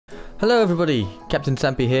Hello everybody, Captain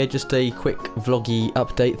Sampy here, just a quick vloggy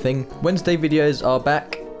update thing. Wednesday videos are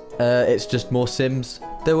back, it's just more Sims.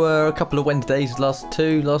 There were a couple of Wednesdays, last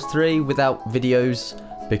three, without videos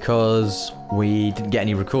because we didn't get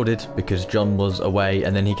any recorded because John was away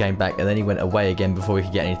and then he came back and then he went away again before we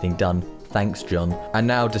could get anything done. Thanks, John. And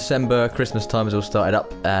now December, Christmas time has all started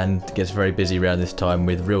up and it gets very busy around this time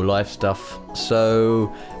with real life stuff.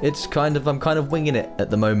 So it's I'm kind of winging it at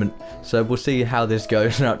the moment. So we'll see how this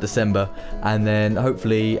goes throughout December, and then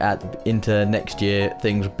hopefully into next year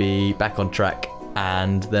things will be back on track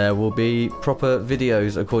and there will be proper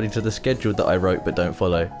videos according to the schedule that I wrote but don't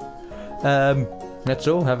follow. That's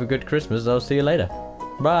all. Have a good Christmas. I'll see you later.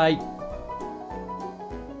 Bye.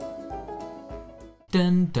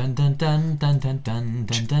 Dun dun dun dun dun dun dun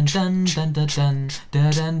dun dun dun dun dun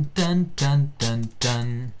dun dun dun dun dun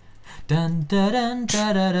dun. Dun dun dun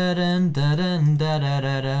dun dun dun dun dun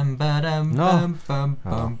dun bum bum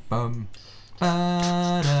bum bum. Ba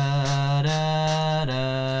da da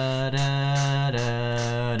da da da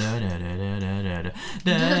da da da da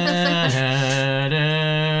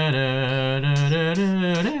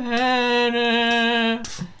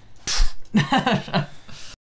da.